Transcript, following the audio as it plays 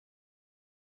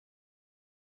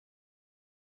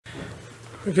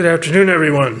Good afternoon,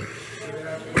 everyone.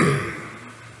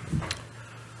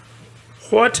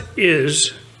 What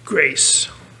is grace?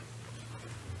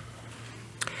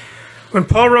 When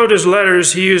Paul wrote his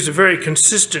letters, he used a very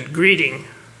consistent greeting.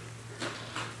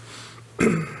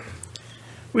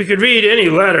 We could read any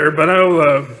letter, but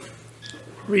I'll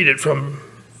read it from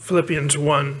Philippians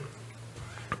 1.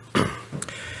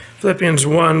 Philippians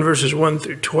 1, verses 1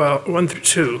 through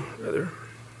 2, rather.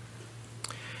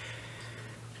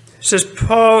 It says,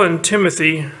 Paul and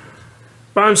Timothy,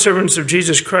 bondservants of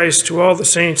Jesus Christ, to all the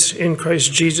saints in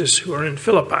Christ Jesus who are in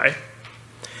Philippi,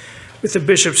 with the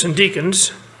bishops and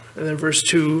deacons. And then verse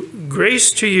 2,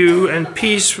 grace to you and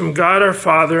peace from God our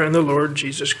Father and the Lord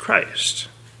Jesus Christ.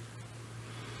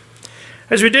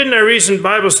 As we did in our recent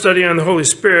Bible study on the Holy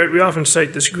Spirit, we often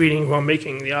cite this greeting while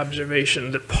making the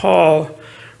observation that Paul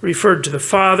referred to the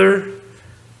Father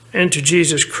and to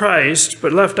Jesus Christ,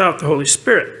 but left out the Holy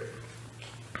Spirit.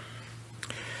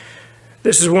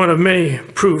 This is one of many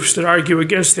proofs that argue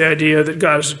against the idea that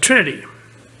God is a Trinity.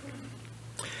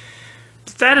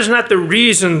 But that is not the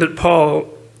reason that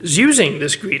Paul is using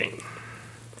this greeting.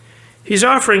 He's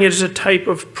offering it as a type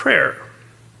of prayer,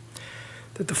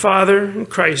 that the Father and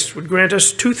Christ would grant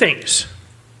us two things,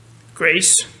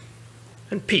 grace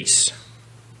and peace.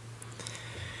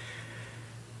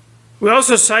 We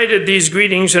also cited these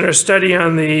greetings in our study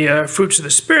on the fruits of the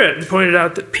Spirit and pointed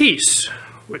out that peace,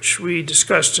 which we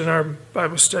discussed in our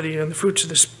Bible study on the fruits of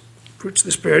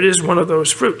the Spirit, is one of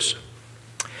those fruits.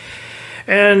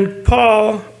 And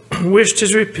Paul wished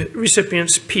his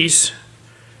recipients peace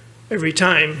every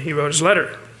time he wrote his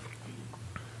letter.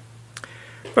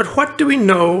 But what do we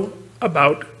know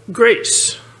about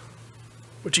grace,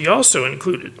 which he also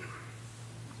included?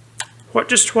 What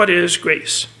is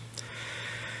grace?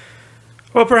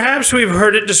 Well, perhaps we've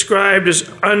heard it described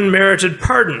as unmerited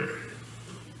pardon.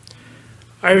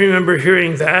 I remember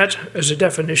hearing that as a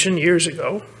definition years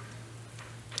ago.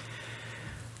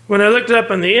 When I looked it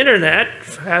up on the internet,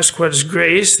 asked what is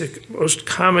grace, the most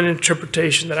common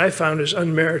interpretation that I found is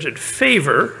unmerited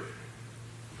favor.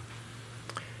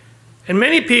 And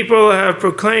many people have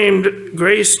proclaimed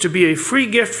grace to be a free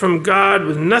gift from God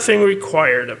with nothing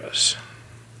required of us.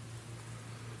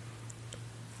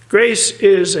 Grace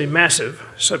is a massive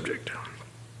subject,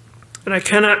 and I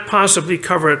cannot possibly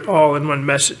cover it all in one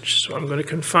message, so I'm going to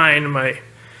confine my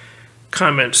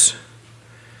comments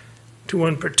to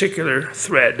one particular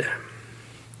thread.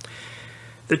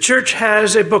 The church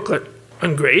has a booklet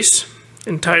on grace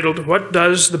entitled, What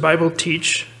Does the Bible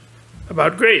Teach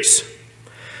About Grace?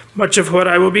 Much of what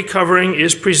I will be covering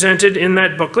is presented in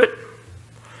that booklet,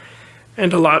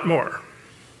 and a lot more.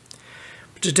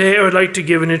 But today I would like to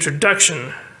give an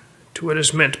introduction to what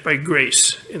is meant by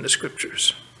grace in the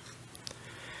Scriptures.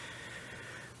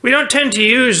 We don't tend to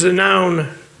use the noun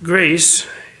grace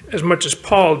as much as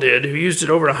Paul did, who used it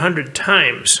over 100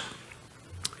 times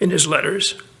in his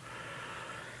letters.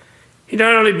 He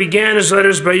not only began his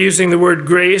letters by using the word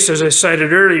grace, as I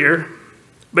cited earlier,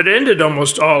 but ended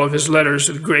almost all of his letters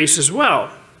with grace as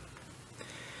well.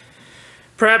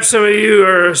 Perhaps some of you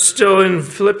are still in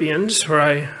Philippians, where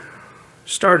I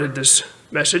started this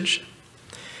message.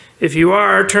 If you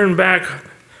are, turn back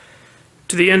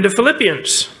to the end of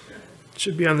Philippians. It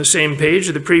should be on the same page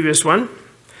of the previous one.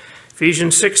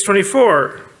 Ephesians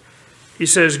 6:24. He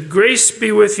says, grace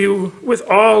be with you, with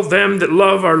all them that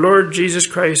love our Lord Jesus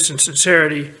Christ in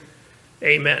sincerity.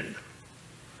 Amen.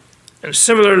 And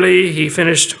similarly, he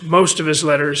finished most of his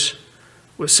letters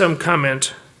with some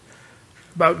comment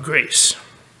about grace.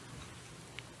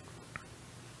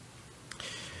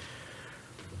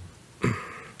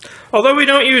 Although we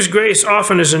don't use grace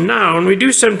often as a noun, we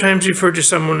do sometimes refer to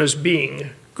someone as being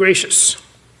gracious,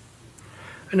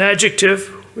 an adjective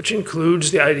which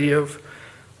includes the idea of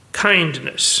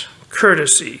kindness,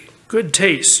 courtesy, good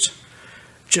taste,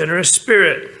 generous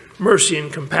spirit, mercy,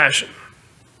 and compassion.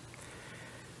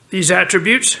 These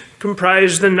attributes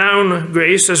comprise the noun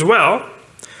grace as well,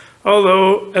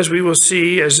 although, as we will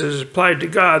see, as is applied to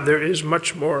God, there is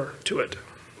much more to it.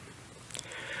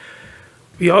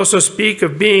 We also speak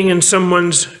of being in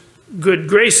someone's good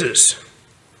graces,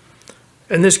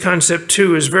 and this concept,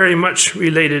 too, is very much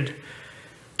related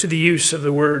to the use of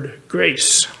the word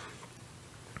grace.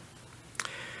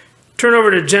 Turn over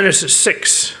to Genesis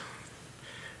 6,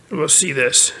 and we'll see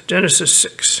this. Genesis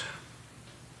 6.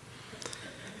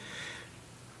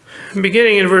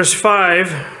 Beginning in verse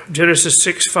 5, Genesis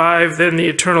 6:5, then the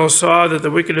Eternal saw that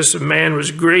the wickedness of man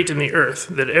was great in the earth,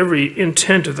 that every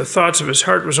intent of the thoughts of his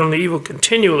heart was only evil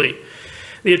continually.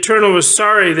 The Eternal was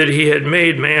sorry that he had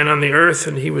made man on the earth,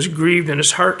 and he was grieved in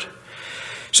his heart.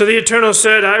 So the Eternal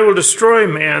said, I will destroy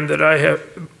man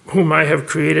whom I have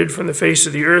created from the face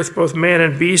of the earth, both man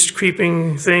and beast,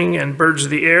 creeping thing, and birds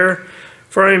of the air,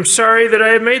 for I am sorry that I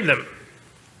have made them.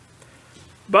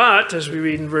 But, as we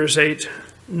read in verse 8,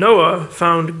 Noah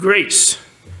found grace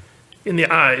in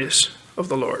the eyes of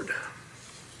the Lord.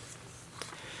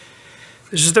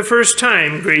 This is the first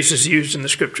time grace is used in the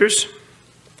Scriptures.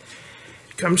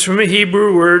 It comes from a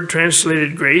Hebrew word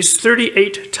translated grace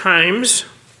 38 times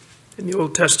in the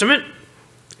Old Testament.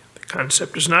 The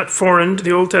concept is not foreign to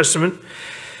the Old Testament,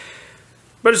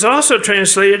 but it's also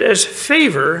translated as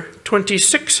favor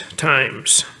 26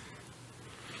 times.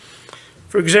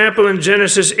 For example, in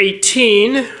Genesis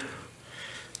 18,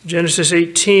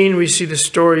 we see the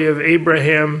story of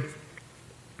Abraham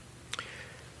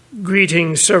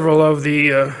greeting several of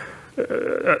the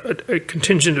a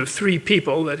contingent of 3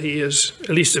 people that he is, at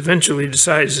least eventually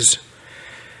decides is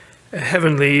a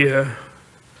heavenly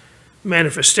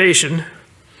manifestation.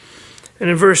 And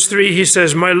in verse 3 he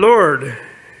says, "My Lord,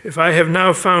 if I have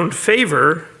now found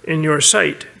favor in your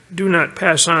sight, do not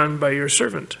pass on by your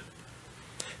servant."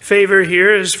 Favor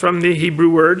here is from the Hebrew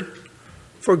word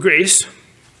for grace.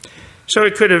 So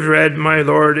it could have read, "My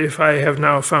Lord, if I have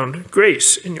now found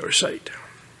grace in your sight."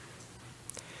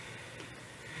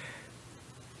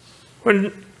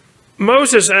 When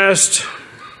Moses asked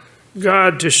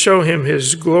God to show him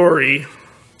his glory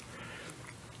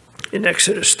in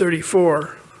Exodus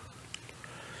 34,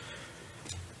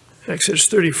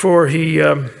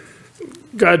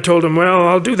 God told him, "Well,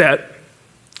 I'll do that,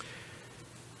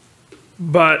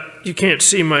 but you can't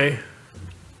see my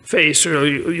face or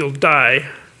you'll die.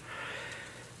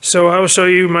 So I'll show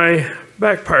you my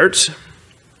back parts."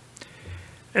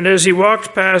 And as he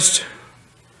walked past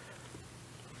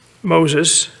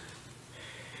Moses,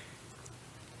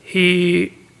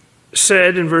 he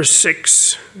said in verse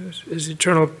 6, as the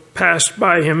Eternal passed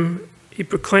by him, he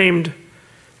proclaimed,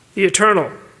 the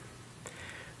Eternal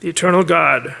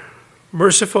God,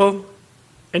 merciful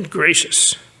and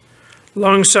gracious,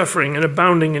 long-suffering and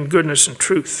abounding in goodness and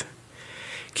truth,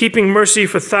 keeping mercy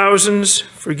for thousands,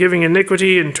 forgiving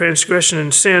iniquity and transgression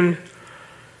and sin,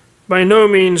 by no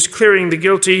means clearing the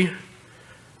guilty,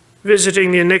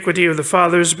 visiting the iniquity of the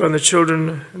fathers upon the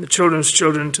children and the children's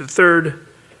children to the 3rd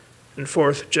and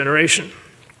 4th generation.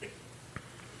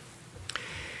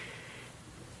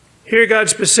 Here God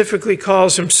specifically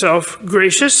calls himself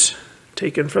gracious,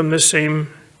 taken from this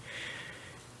same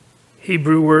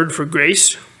Hebrew word for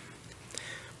grace.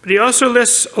 But he also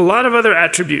lists a lot of other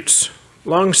attributes: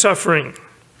 long-suffering,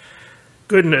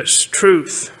 goodness,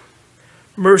 truth,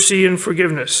 mercy, and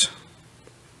forgiveness.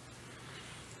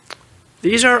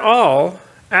 These are all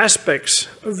aspects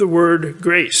of the word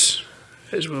grace,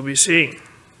 as we'll be seeing.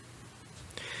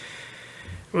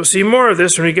 We'll see more of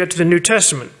this when we get to the New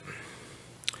Testament.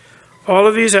 All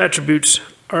of these attributes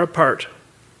are a part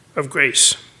of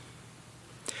grace.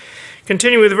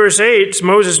 Continuing with verse 8,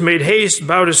 Moses made haste,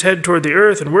 bowed his head toward the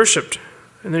earth, and worshipped.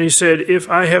 And then he said, "If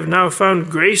I have now found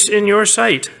grace in your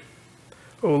sight,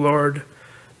 O Lord,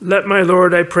 let my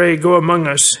Lord, I pray, go among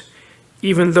us,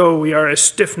 even though we are a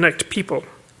stiff-necked people,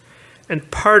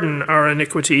 and pardon our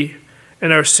iniquity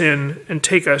and our sin, and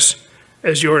take us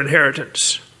as your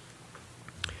inheritance."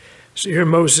 So here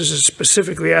Moses is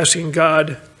specifically asking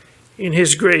God in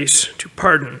his grace to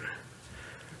pardon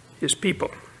his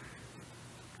people.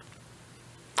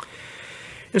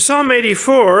 In Psalm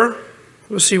 84,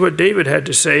 we'll see what David had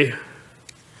to say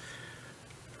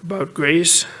about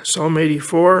grace. Psalm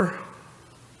 84,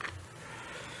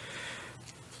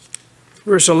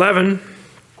 verse 11,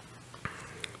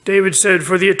 David said,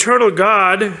 "For the eternal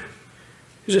God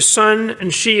is a sun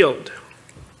and shield.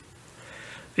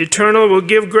 The Eternal will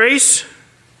give grace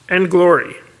and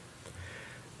glory.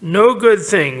 No good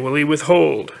thing will he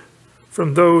withhold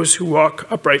from those who walk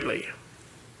uprightly."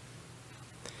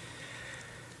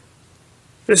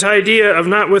 This idea of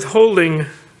not withholding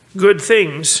good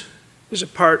things is a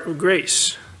part of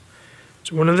grace.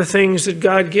 It's one of the things that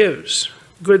God gives,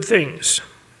 good things.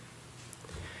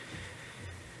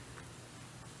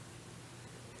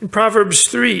 In Proverbs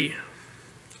 3,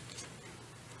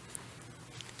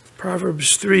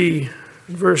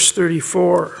 verse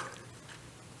 34,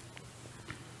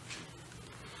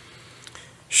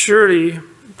 surely,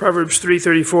 Proverbs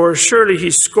 3:34, surely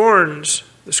he scorns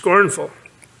the scornful,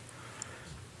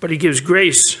 but he gives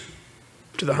grace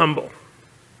to the humble.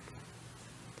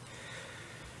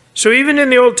 So even in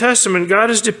the Old Testament,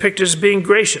 God is depicted as being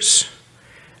gracious,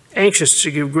 anxious to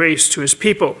give grace to his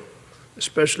people,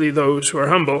 especially those who are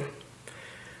humble,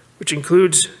 which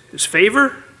includes his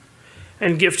favor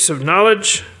and gifts of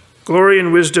knowledge, glory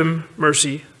and wisdom,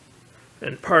 mercy,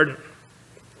 and pardon.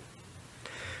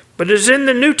 But it is in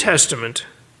the New Testament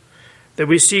that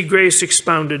we see grace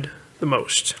expounded the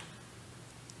most.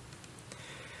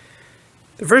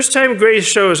 The first time grace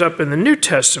shows up in the New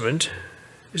Testament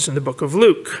is in the book of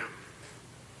Luke.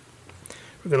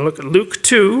 We're going to look at Luke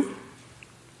 2.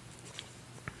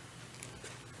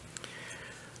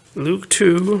 Luke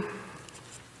 2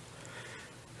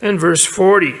 and verse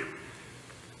 40.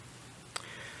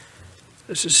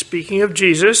 This is speaking of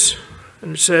Jesus,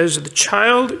 and it says, "The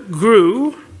child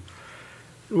grew,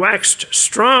 waxed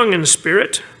strong in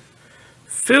spirit,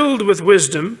 filled with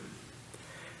wisdom,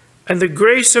 and the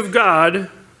grace of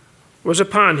God was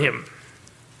upon him."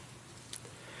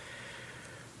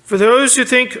 For those who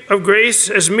think of grace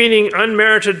as meaning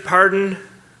unmerited pardon,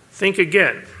 think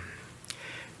again.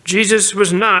 Jesus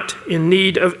was not in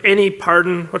need of any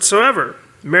pardon whatsoever,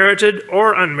 merited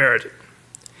or unmerited.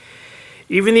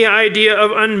 Even the idea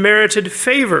of unmerited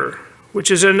favor,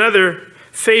 which is another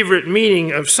favorite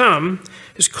meaning of some,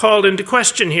 is called into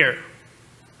question here.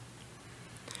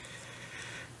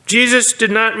 Jesus did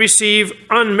not receive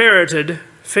unmerited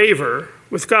favor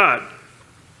with God.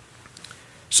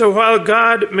 So while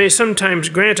God may sometimes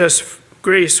grant us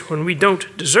grace when we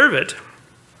don't deserve it,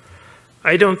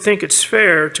 I don't think it's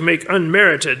fair to make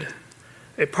unmerited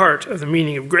a part of the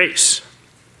meaning of grace.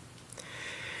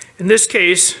 In this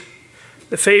case,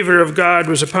 the favor of God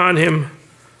was upon him,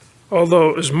 although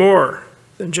it was more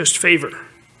than just favor.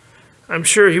 I'm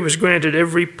sure he was granted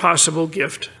every possible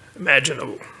gift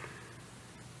imaginable.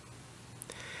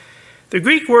 The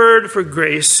Greek word for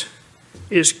grace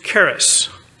is charis.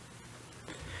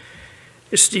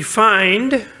 It's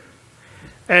defined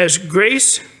as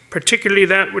grace, particularly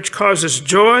that which causes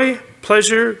joy,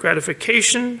 pleasure,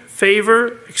 gratification,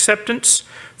 favor, acceptance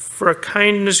for a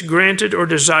kindness granted or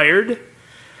desired,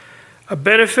 a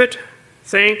benefit,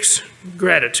 thanks,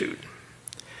 gratitude.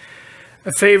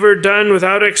 A favor done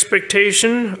without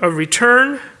expectation of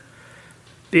return,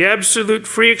 the absolute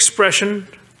free expression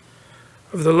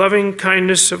of the loving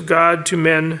kindness of God to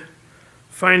men,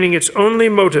 finding its only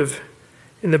motive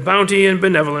in the bounty and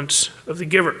benevolence of the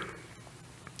giver.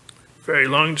 Very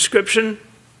long description,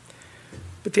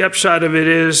 but the upshot of it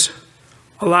is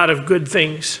a lot of good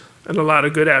things and a lot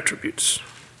of good attributes.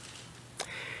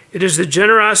 It is the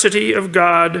generosity of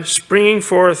God springing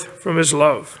forth from his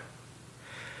love.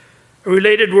 A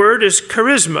related word is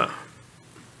charisma,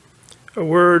 a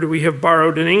word we have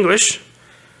borrowed in English,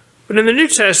 but in the New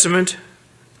Testament,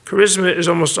 charisma is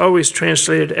almost always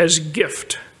translated as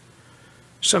gift,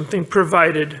 something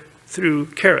provided through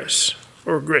charis,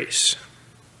 or grace.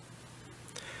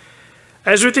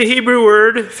 As with the Hebrew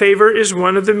word, favor is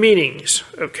one of the meanings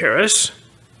of charis.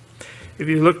 If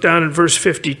you look down at verse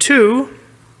 52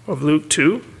 of Luke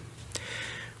 2,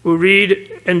 we'll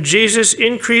read, "And Jesus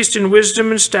increased in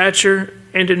wisdom and stature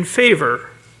and in favor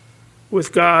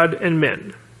with God and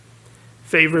men."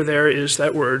 Favor there is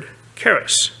that word,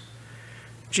 charis.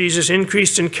 Jesus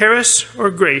increased in charis, or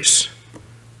grace,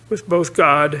 with both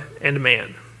God and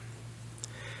man.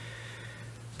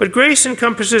 But grace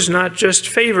encompasses not just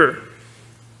favor.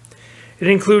 It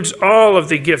includes all of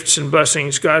the gifts and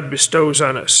blessings God bestows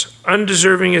on us,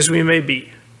 undeserving as we may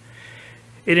be.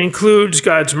 It includes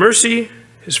God's mercy,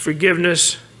 his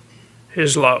forgiveness,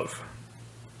 his love.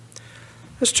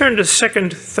 Let's turn to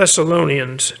 2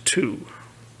 Thessalonians 2.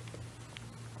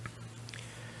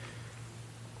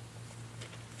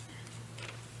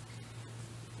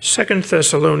 Second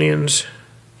Thessalonians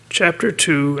chapter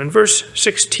 2 and verse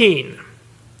 16.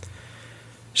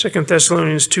 2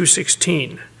 Thessalonians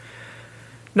 2:16.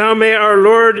 "Now may our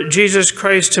Lord Jesus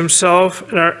Christ himself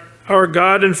and our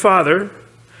God and Father,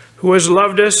 who has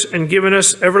loved us and given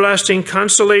us everlasting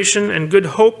consolation and good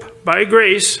hope by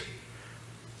grace,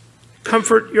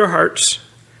 comfort your hearts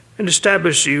and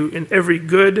establish you in every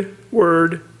good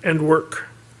word and work."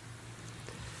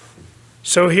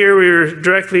 So here we are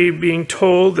directly being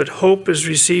told that hope is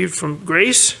received from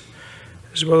grace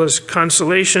as well as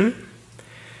consolation.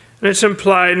 And it's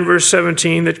implied in verse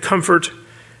 17 that comfort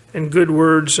and good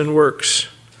words and works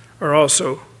are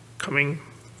also coming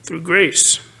through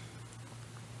grace.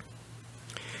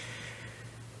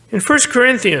 In 1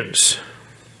 Corinthians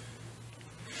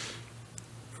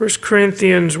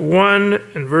 1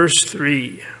 and verse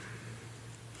 3.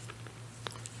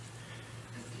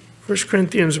 1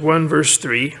 Corinthians 1, verse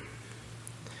 3.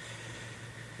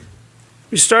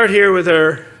 We start here with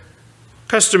our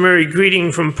customary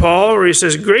greeting from Paul, where he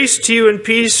says, "Grace to you and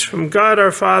peace from God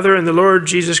our Father and the Lord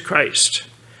Jesus Christ."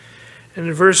 And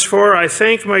in verse 4, "I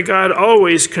thank my God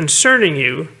always concerning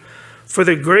you for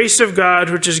the grace of God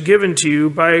which is given to you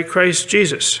by Christ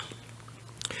Jesus,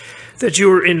 that you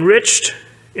were enriched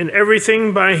in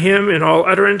everything by him, in all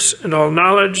utterance and all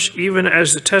knowledge, even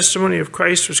as the testimony of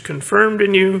Christ was confirmed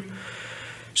in you,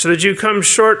 so that you come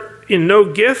short in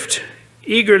no gift,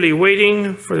 eagerly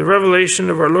waiting for the revelation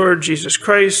of our Lord Jesus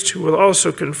Christ, who will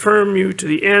also confirm you to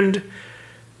the end,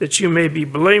 that you may be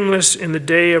blameless in the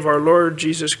day of our Lord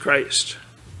Jesus Christ.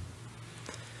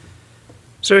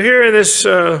 So here in this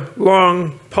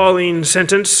long Pauline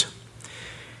sentence,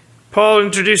 Paul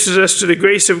introduces us to the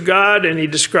grace of God, and he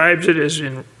describes it as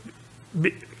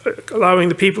allowing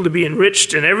the people to be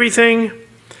enriched in everything,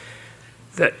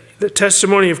 that the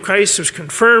testimony of Christ was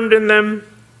confirmed in them.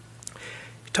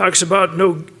 He talks about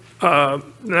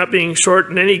not being short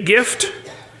in any gift,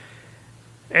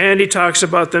 and he talks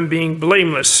about them being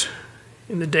blameless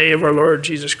in the day of our Lord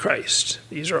Jesus Christ.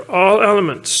 These are all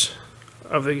elements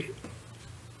of the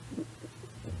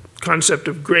concept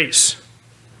of grace.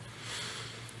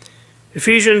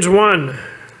 Ephesians 1,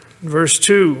 verse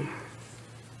 2.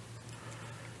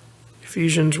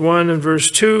 Ephesians 1 and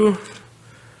verse 2,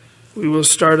 we will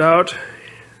start out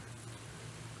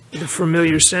with a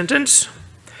familiar sentence.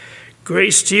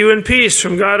 Grace to you and peace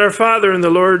from God our Father and the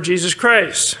Lord Jesus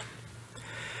Christ.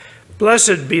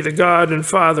 Blessed be the God and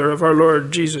Father of our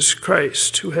Lord Jesus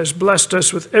Christ, who has blessed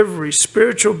us with every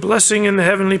spiritual blessing in the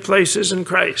heavenly places in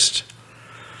Christ.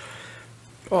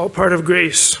 All part of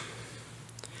grace.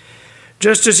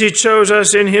 Just as he chose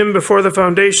us in him before the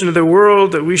foundation of the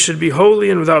world, that we should be holy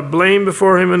and without blame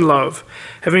before him in love,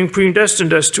 having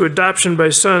predestined us to adoption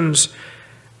as sons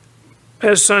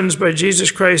by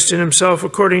Jesus Christ in himself,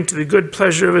 according to the good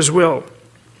pleasure of his will,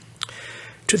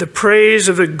 to the praise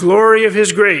of the glory of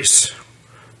his grace,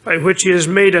 by which he has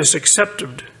made us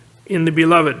accepted in the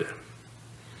beloved.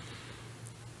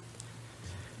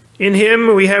 In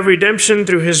him we have redemption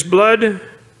through his blood,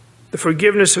 the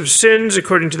forgiveness of sins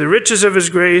according to the riches of his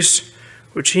grace,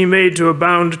 which he made to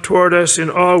abound toward us in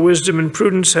all wisdom and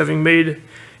prudence, having made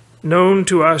known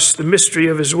to us the mystery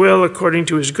of his will according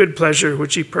to his good pleasure,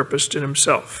 which he purposed in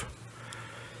himself.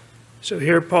 So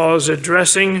here Paul is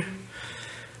addressing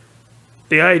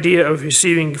the idea of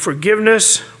receiving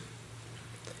forgiveness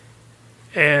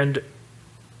and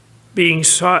being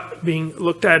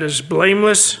looked at as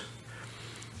blameless.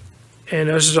 And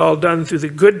this is all done through the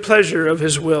good pleasure of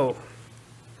his will.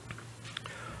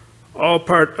 All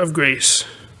part of grace,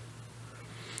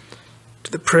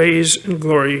 to the praise and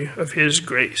glory of his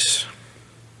grace.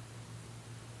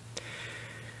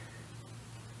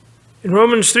 In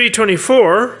Romans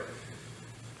 3:24,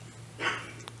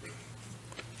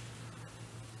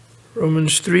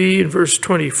 Romans 3 and verse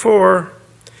 24,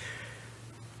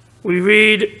 we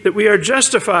read that we are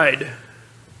justified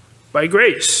by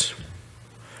grace.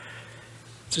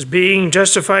 It is being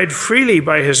justified freely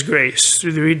by his grace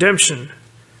through the redemption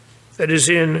that is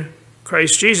in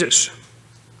Christ Jesus.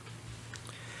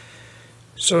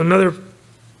 So another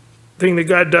thing that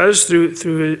God does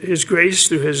through his grace,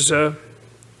 through his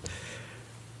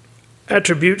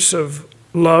attributes of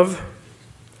love,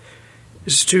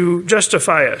 is to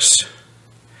justify us.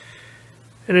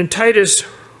 And in Titus,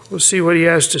 we'll see what he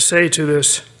has to say to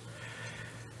this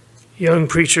young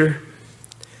preacher.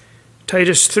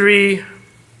 Titus 3,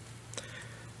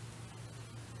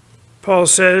 Paul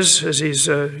says, as he's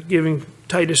giving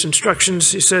Titus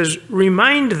instructions, he says,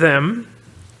 remind them,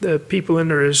 the people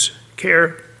under his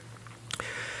care,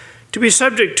 to be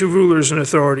subject to rulers and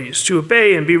authorities, to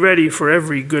obey and be ready for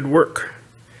every good work,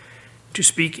 to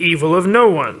speak evil of no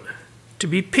one, to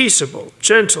be peaceable,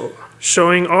 gentle,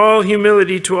 showing all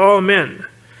humility to all men.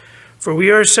 For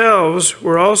we ourselves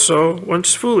were also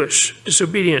once foolish,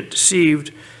 disobedient,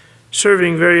 deceived,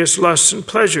 serving various lusts and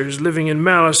pleasures, living in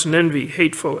malice and envy,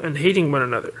 hateful and hating one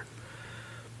another.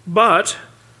 But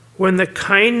when the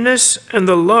kindness and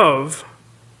the love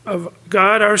of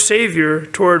God our Savior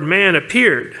toward man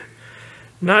appeared,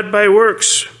 not by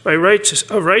works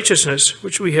of righteousness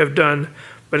which we have done,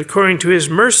 but according to his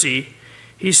mercy,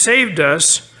 he saved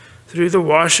us through the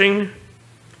washing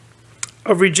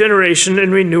of regeneration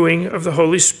and renewing of the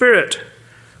Holy Spirit,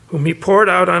 whom he poured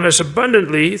out on us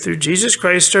abundantly through Jesus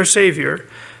Christ our Savior,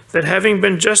 that having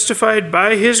been justified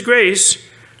by his grace,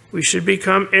 we should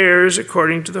become heirs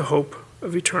according to the hope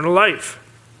of eternal life.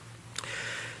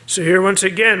 So here once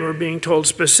again we're being told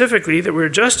specifically that we're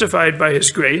justified by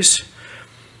his grace,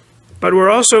 but we're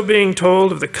also being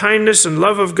told of the kindness and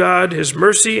love of God, his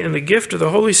mercy, and the gift of the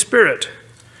Holy Spirit.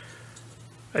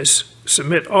 I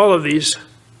submit all of these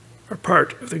are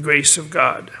part of the grace of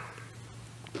God.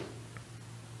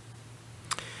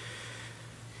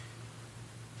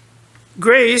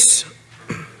 Grace,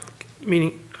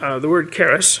 meaning the word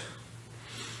charis,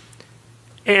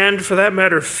 and for that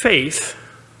matter faith,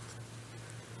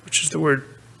 which is the word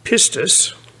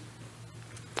pistis,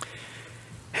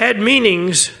 had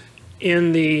meanings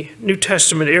in the New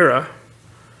Testament era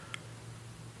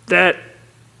that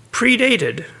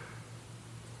predated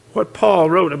what Paul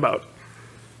wrote about.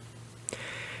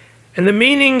 And the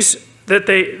meanings that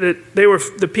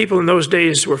the people in those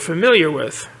days were familiar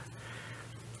with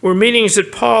were meanings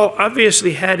that Paul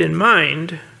obviously had in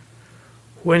mind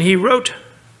when he wrote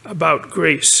about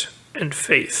grace and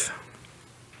faith.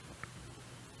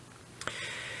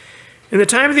 In the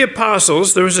time of the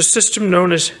apostles, there was a system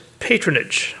known as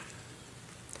patronage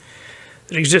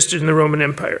that existed in the Roman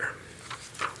Empire.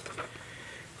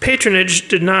 Patronage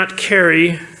did not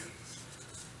carry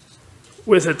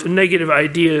with it the negative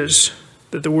ideas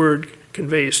that the word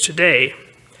conveys today.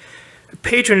 A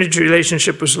patronage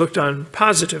relationship was looked on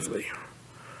positively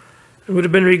and would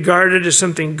have been regarded as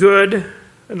something good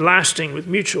and lasting with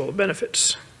mutual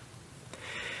benefits.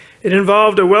 It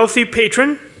involved a wealthy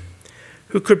patron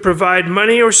who could provide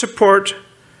money or support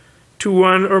to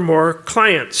one or more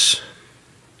clients.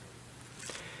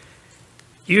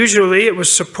 Usually it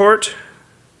was support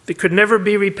that could never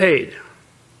be repaid.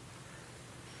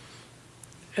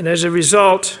 And as a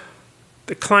result,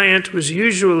 the client was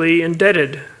usually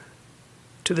indebted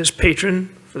to this patron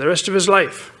for the rest of his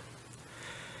life.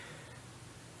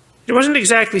 It wasn't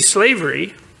exactly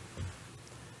slavery,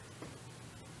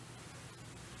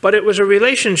 but it was a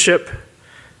relationship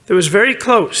that was very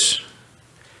close.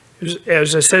 It was,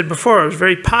 as I said before, it was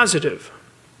very positive.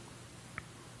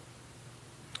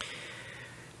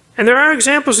 And there are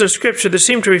examples in Scripture that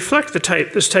seem to reflect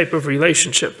this type of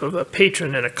relationship of a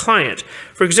patron and a client.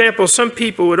 For example, some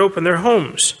people would open their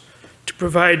homes to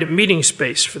provide meeting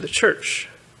space for the church.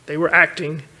 They were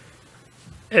acting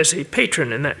as a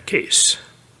patron in that case.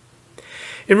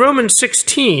 In Romans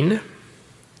 16,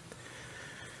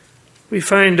 we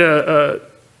find a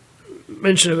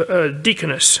mention of a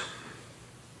deaconess.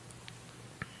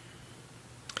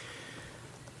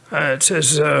 It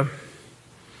says,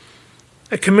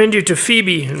 I commend you to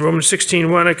Phoebe, in Romans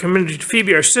 16:1, I commend you to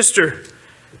Phoebe, our sister,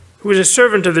 who was a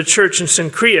servant of the church in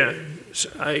Cenchrea.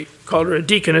 I called her a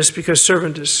deaconess because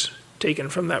servant is taken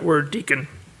from that word deacon.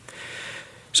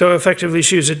 So effectively,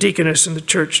 she was a deaconess in the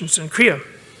church in Cenchrea.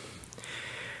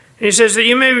 And he says that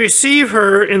you may receive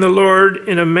her in the Lord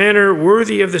in a manner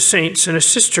worthy of the saints and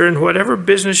assist her in whatever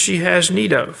business she has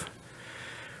need of.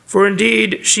 For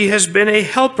indeed, she has been a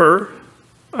helper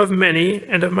of many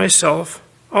and of myself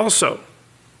also.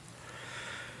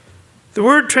 The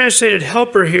word translated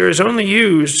helper here is only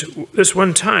used this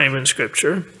one time in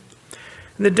Scripture.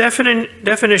 And the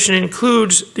definition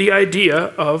includes the idea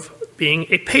of being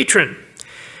a patron.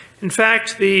 In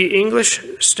fact, the English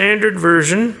Standard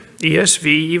Version, ESV,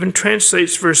 even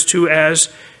translates verse 2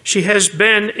 as, she has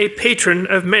been a patron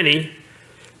of many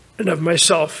and of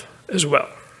myself as well.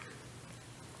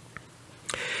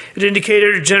 It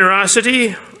indicated her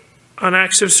generosity on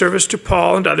acts of service to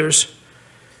Paul and others,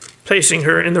 placing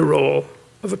her in the role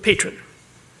of a patron.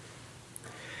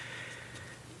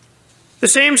 The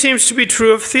same seems to be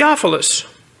true of Theophilus.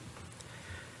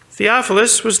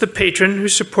 Theophilus was the patron who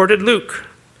supported Luke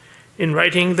in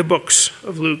writing the books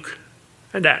of Luke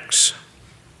and Acts.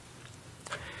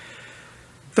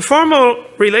 The formal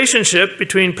relationship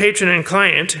between patron and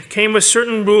client came with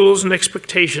certain rules and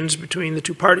expectations between the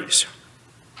two parties.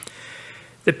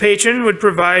 The patron would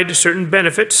provide certain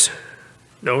benefits,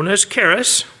 known as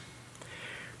charis,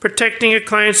 protecting a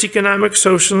client's economic,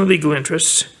 social, and legal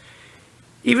interests,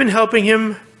 even helping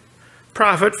him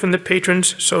profit from the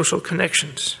patron's social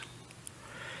connections.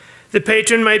 The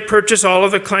patron might purchase all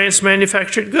of the client's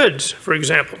manufactured goods, for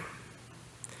example,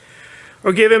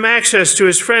 or give him access to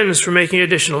his friends for making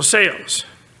additional sales.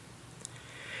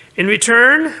 In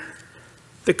return,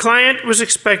 the client was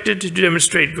expected to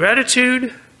demonstrate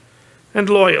gratitude and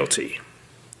loyalty.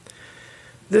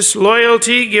 This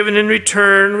loyalty given in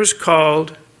return was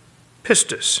called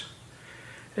pistis,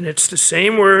 and it's the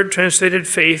same word translated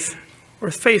faith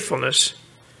or faithfulness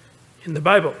in the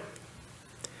Bible.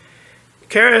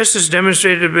 Charis, as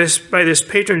demonstrated by this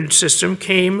patronage system,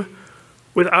 came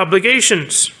with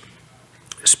obligations,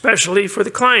 especially for the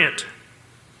client.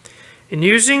 In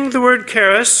using the word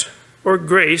charis, or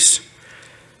grace,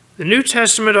 the New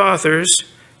Testament authors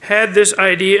had this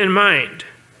idea in mind.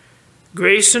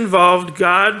 Grace involved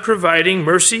God providing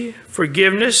mercy,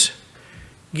 forgiveness,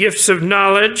 gifts of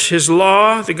knowledge, his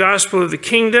law, the gospel of the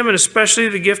kingdom, and especially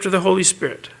the gift of the Holy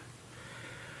Spirit.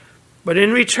 But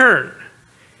in return,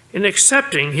 in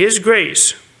accepting his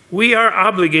grace, we are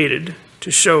obligated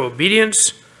to show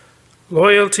obedience,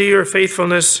 loyalty or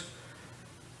faithfulness,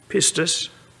 pistis,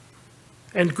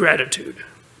 and gratitude.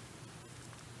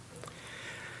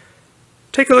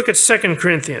 Take a look at 2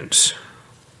 Corinthians.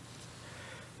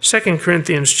 2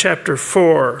 Corinthians chapter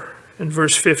 4 and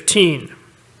verse 15.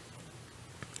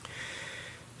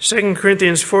 2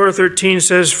 Corinthians 4:13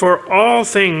 says, "For all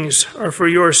things are for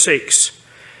your sakes,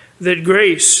 that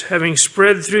grace, having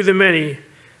spread through the many,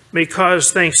 may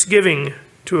cause thanksgiving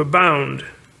to abound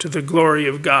to the glory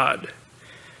of God."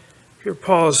 Here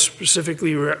Paul is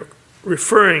specifically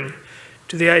referring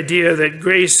to the idea that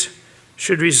grace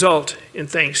should result in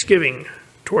thanksgiving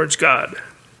towards God.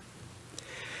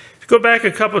 Go back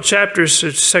a couple chapters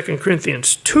to 2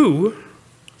 Corinthians 2.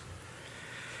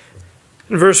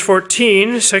 In verse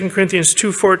 14, 2 Corinthians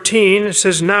 2:14, it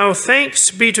says, "Now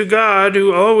thanks be to God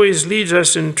who always leads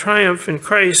us in triumph in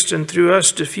Christ and through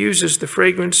us diffuses the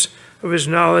fragrance of his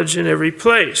knowledge in every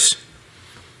place."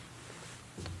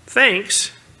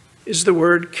 Thanks is the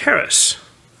word charis.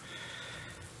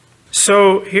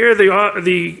 So here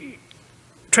the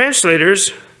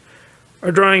translators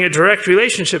are drawing a direct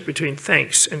relationship between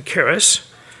thanks and charis.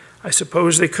 I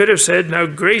suppose they could have said, "Now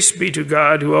grace be to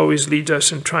God who always leads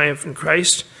us in triumph in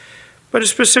Christ," but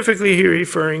it's specifically here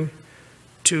referring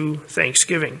to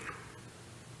thanksgiving.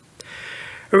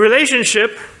 A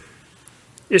relationship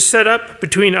is set up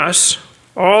between us,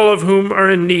 all of whom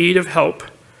are in need of help,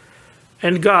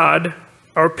 and God,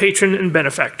 our patron and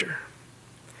benefactor.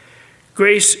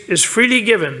 Grace is freely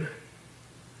given,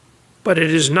 but it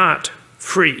is not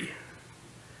free.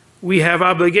 We have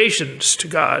obligations to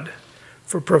God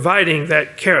for providing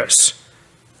that charis,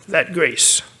 that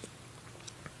grace.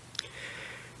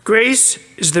 Grace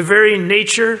is the very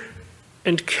nature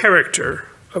and character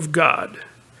of God.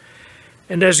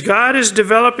 And as God is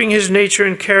developing his nature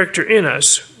and character in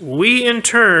us, we in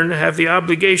turn have the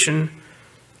obligation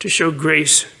to show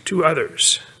grace to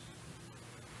others.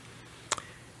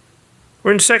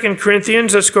 We're in 2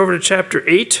 Corinthians. Let's go over to chapter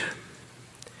 8.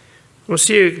 We'll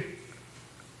see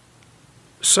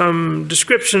some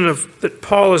description that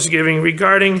Paul is giving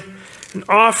regarding an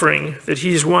offering that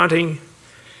he's wanting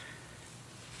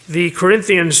the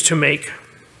Corinthians to make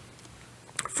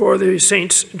for the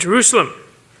saints in Jerusalem.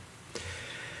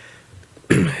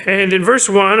 And in verse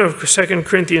 1 of 2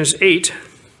 Corinthians 8,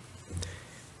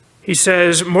 he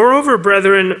says, "Moreover,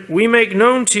 brethren, we make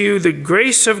known to you the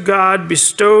grace of God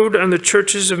bestowed on the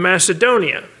churches of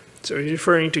Macedonia." So he's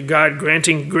referring to God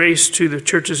granting grace to the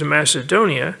churches of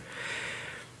Macedonia.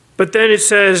 But then it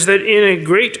says that in a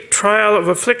great trial of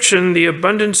affliction, the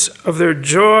abundance of their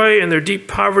joy and their deep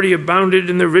poverty abounded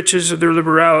in the riches of their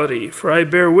liberality. For I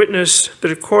bear witness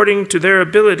that according to their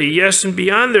ability, yes, and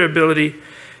beyond their ability,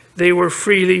 they were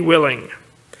freely willing,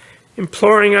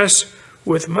 imploring us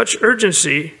with much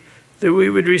urgency that we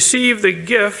would receive the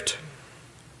gift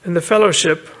and the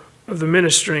fellowship of the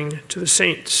ministering to the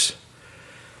saints.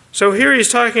 So here he's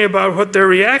talking about what their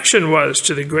reaction was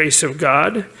to the grace of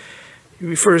God. He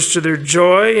refers to their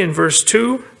joy in verse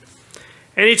 2,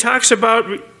 and he talks about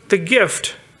the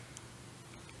gift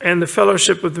and the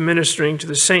fellowship of the ministering to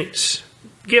the saints.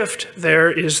 Gift there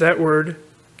is that word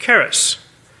charis.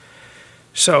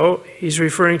 So he's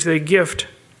referring to the gift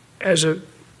as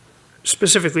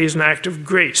specifically as an act of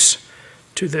grace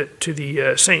to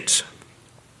the saints.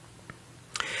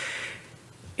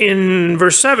 In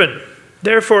verse 7,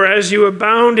 "Therefore, as you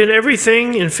abound in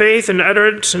everything, in faith and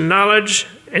utterance and knowledge,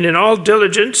 and in all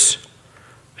diligence,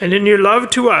 and in your love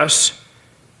to us,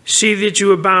 see that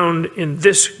you abound in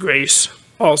this grace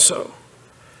also."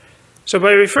 So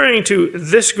by referring to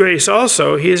this grace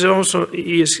also, he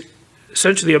is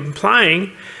essentially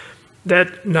implying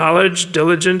that knowledge,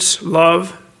 diligence,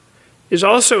 love is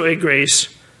also a grace,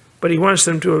 but he wants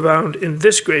them to abound in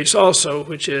this grace also,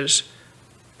 which is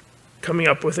coming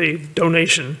up with a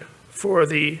donation for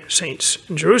the saints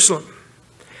in Jerusalem.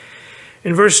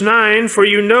 In verse 9, "For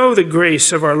you know the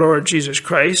grace of our Lord Jesus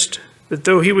Christ, that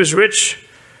though he was rich,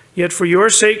 yet for your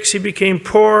sakes he became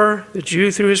poor, that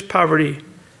you through his poverty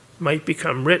might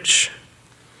become rich."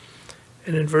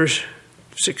 And in verse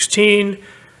 16,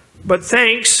 "But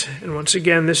thanks," and once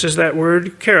again this is that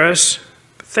word charis,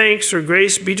 "thanks or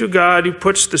grace be to God who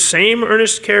puts the same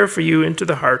earnest care for you into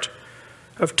the heart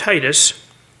of Titus."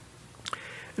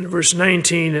 In verse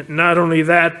 19, "Not only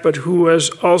that, but who was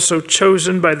also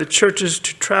chosen by the churches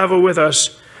to travel with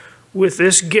us with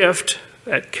this gift,"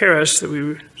 that charis that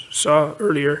we saw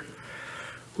earlier,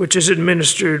 "which is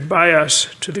administered by us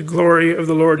to the glory of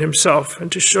the Lord himself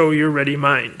and to show your ready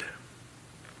mind."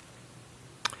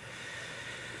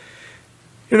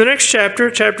 In the next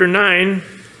chapter, chapter 9,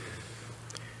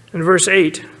 and verse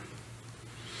 8,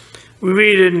 we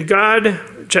read in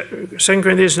 2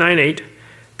 Corinthians 9:8,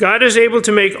 "God is able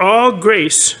to make all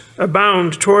grace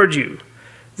abound toward you,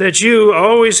 that you,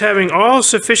 always having all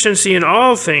sufficiency in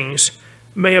all things,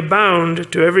 may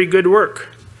abound to every good work.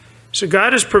 So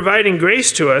God is providing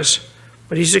grace to us,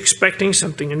 but he's expecting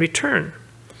something in return.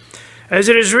 As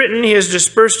it is written, he has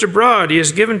dispersed abroad, he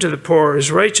has given to the poor,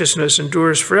 his righteousness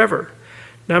endures forever.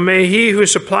 Now may he who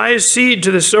supplies seed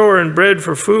to the sower and bread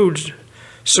for food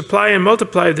supply and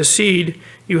multiply the seed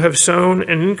you have sown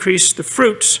and increase the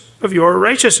fruits of your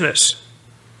righteousness.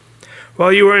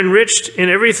 While you are enriched in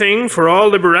everything for all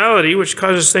liberality, which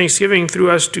causes thanksgiving through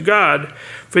us to God,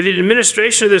 for the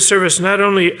administration of this service not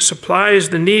only supplies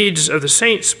the needs of the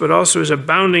saints, but also is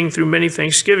abounding through many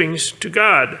thanksgivings to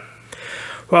God.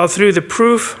 While through the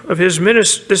proof of this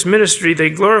ministry they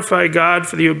glorify God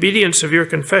for the obedience of your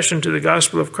confession to the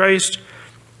gospel of Christ,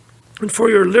 and for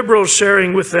your liberal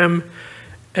sharing with them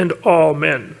and all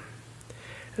men.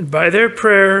 And by their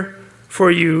prayer for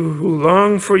you who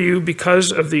long for you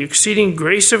because of the exceeding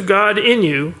grace of God in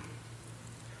you,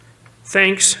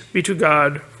 thanks be to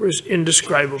God for his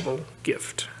indescribable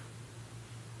gift.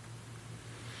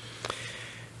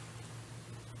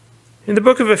 In the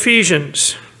book of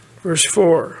Ephesians, verse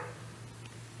 4,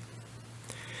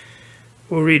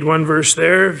 we'll read one verse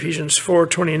there, Ephesians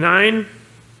 4:29.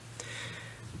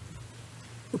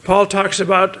 Paul talks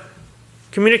about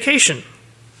communication.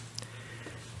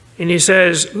 And he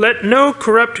says, let no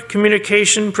corrupt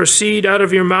communication proceed out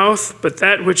of your mouth, but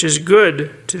that which is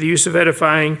good to the use of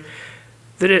edifying,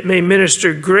 that it may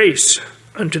minister grace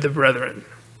unto the brethren,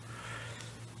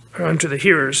 or unto the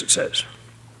hearers, it says.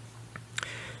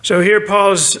 So here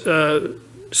Paul's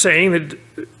saying that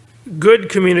good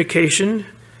communication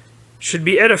should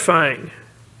be edifying,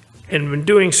 and when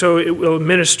doing so, it will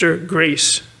minister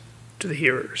grace to the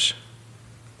hearers.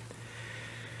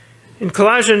 In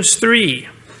Colossians 3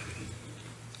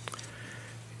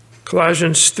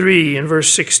 in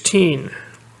verse 16,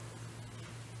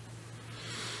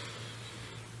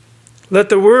 let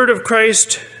the word of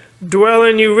Christ dwell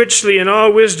in you richly in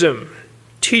all wisdom,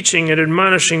 teaching and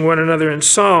admonishing one another in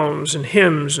psalms and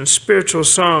hymns and spiritual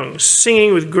songs,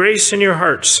 singing with grace in your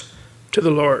hearts to the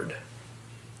Lord.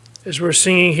 As we're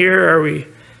singing here, are we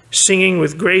singing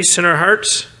with grace in our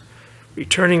hearts,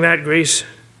 returning that grace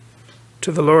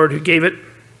to the Lord who gave it?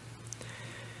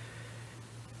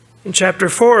 In chapter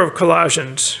 4 of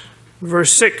Colossians,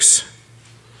 verse 6,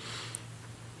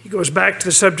 he goes back to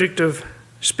the subject of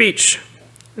speech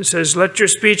and says, let your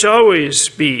speech always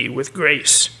be with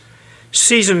grace,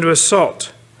 seasoned with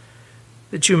salt,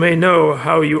 that you may know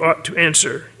how you ought to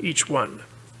answer each one.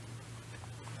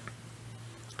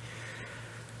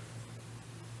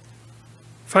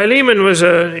 Philemon was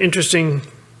an interesting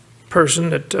person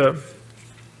that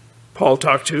Paul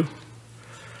talked to.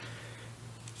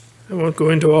 I won't go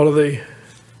into all of the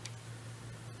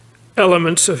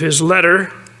elements of his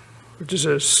letter, which is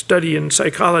a study in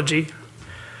psychology.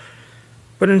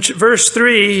 But in verse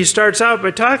 3, he starts out by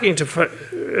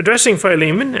addressing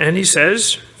Philemon, and he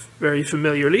says, very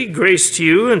familiarly, grace to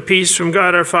you and peace from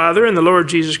God our Father and the Lord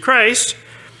Jesus Christ.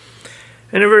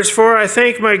 And in verse 4, I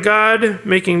thank my God,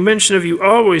 making mention of you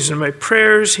always in my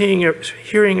prayers, hearing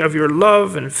of your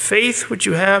love and faith which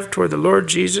you have toward the Lord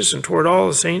Jesus and toward all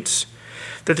the saints,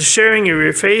 that the sharing of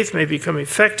your faith may become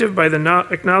effective by the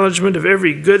acknowledgement of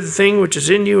every good thing which is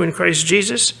in you in Christ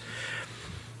Jesus.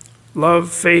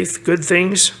 Love, faith, good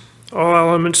things, all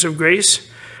elements of grace.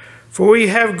 For we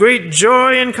have great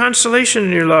joy and consolation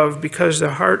in your love, because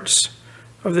the hearts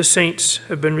of the saints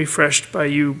have been refreshed by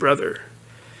you, brother.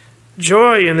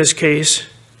 Joy in this case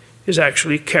is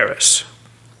actually charis.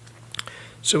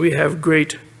 So we have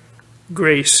great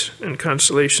grace and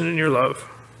consolation in your love.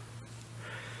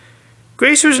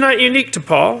 Grace was not unique to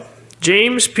Paul.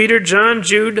 James, Peter, John,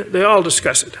 Jude, they all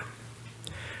discuss it.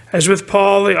 As with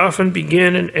Paul, they often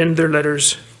begin and end their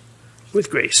letters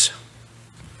with grace.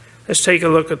 Let's take a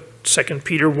look at 2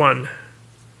 Peter 1.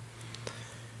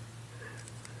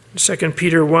 In 2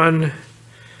 Peter 1,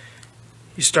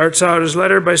 he starts out his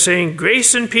letter by saying,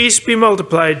 grace and peace be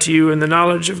multiplied to you in the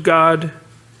knowledge of God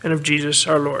and of Jesus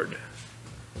our Lord.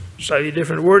 Slightly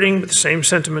different wording, but the same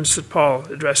sentiments that Paul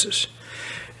addresses.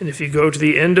 And if you go to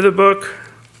the end of the book,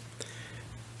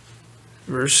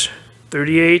 verse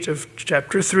 38 of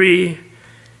chapter 3,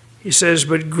 he says,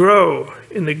 but grow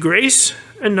in the grace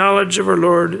and knowledge of our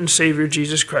Lord and Savior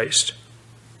Jesus Christ.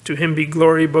 To him be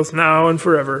glory both now and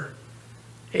forever.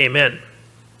 Amen.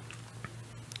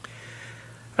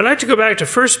 I'd like to go back to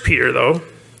 1 Peter, though.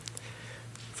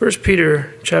 1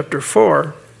 Peter chapter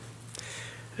 4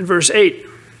 and verse 8.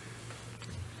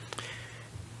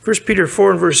 1 Peter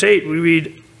 4 and verse 8, we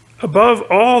read, above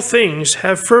all things,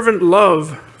 have fervent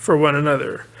love for one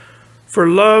another, for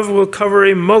love will cover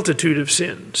a multitude of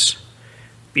sins.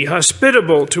 Be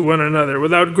hospitable to one another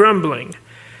without grumbling.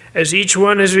 As each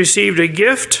one has received a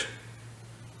gift,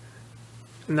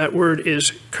 and that word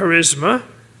is charisma,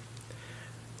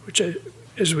 which,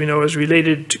 as we know, is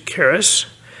related to charis.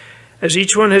 As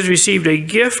each one has received a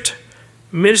gift,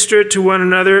 minister it to one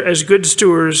another as good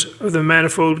stewards of the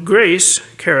manifold grace,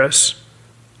 charis,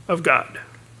 of God.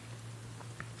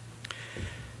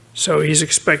 So he's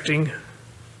expecting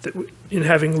that in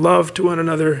having love to one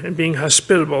another and being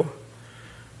hospitable,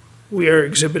 we are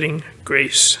exhibiting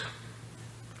grace.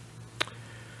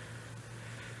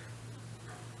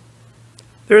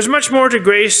 There is much more to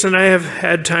grace than I have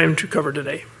had time to cover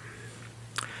today.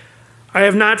 I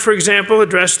have not, for example,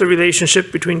 addressed the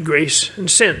relationship between grace and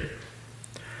sin,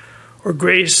 or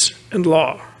grace and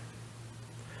law,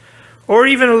 or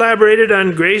even elaborated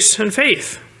on grace and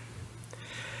faith,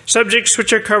 subjects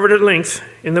which are covered at length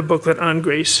in the booklet on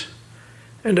grace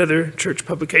and other church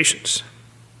publications.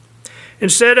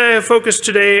 Instead, I have focused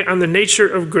today on the nature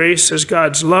of grace as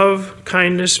God's love,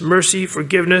 kindness, mercy,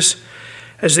 forgiveness,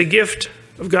 as the gift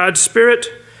of God's Spirit,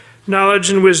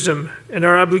 knowledge, and wisdom, and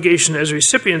our obligation as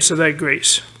recipients of that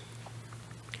grace.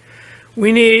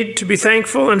 We need to be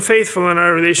thankful and faithful in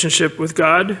our relationship with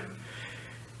God.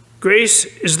 Grace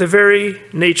is the very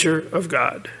nature of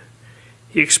God.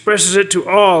 He expresses it to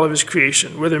all of his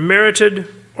creation, whether merited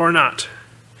or not.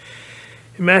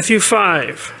 In Matthew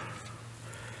 5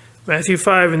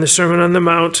 in the Sermon on the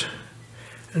Mount,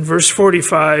 in verse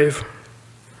 45,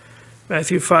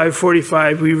 Matthew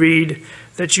 5:45, we read,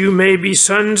 that you may be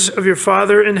sons of your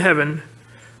Father in heaven,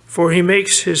 for he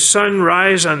makes his sun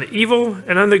rise on the evil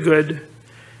and on the good,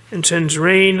 and sends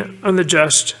rain on the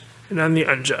just and on the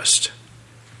unjust.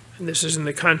 And this is in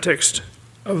the context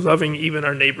of loving even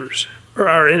our neighbors, or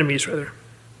our enemies, rather.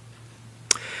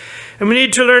 And we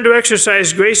need to learn to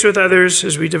exercise grace with others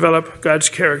as we develop God's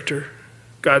character,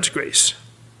 God's grace.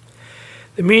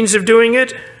 The means of doing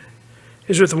it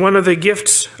is with one of the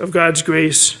gifts of God's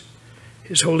grace,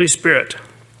 his Holy Spirit.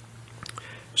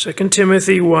 2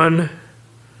 Timothy 1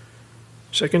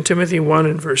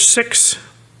 in verse 6.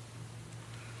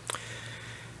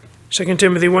 2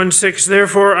 Timothy 1:6,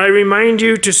 therefore I remind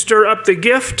you to stir up the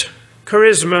gift,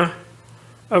 charisma,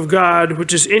 of God,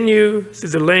 which is in you through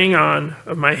the laying on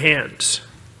of my hands.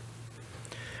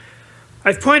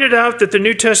 I've pointed out that the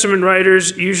New Testament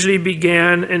writers usually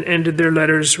began and ended their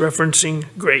letters referencing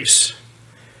grace.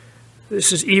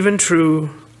 This is even true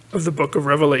of the book of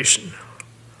Revelation.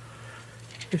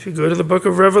 If you go to the book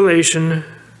of Revelation,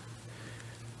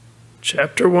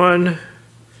 chapter 1,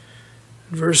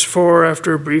 verse 4,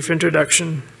 after a brief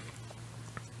introduction,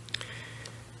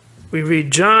 we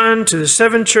read, John, to the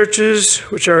 7 churches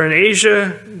which are in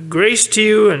Asia, grace to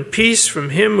you and peace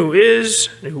from him who is,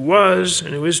 and who was,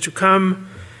 and who is to come,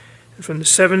 and from the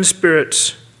 7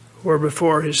 spirits who are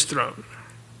before his throne.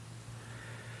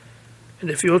 And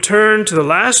if you'll turn to the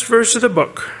last verse of the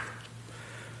book,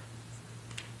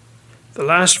 the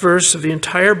last verse of the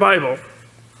entire Bible,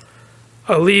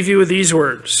 I'll leave you with these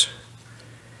words.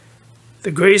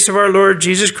 The grace of our Lord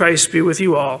Jesus Christ be with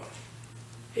you all.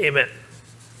 Amen.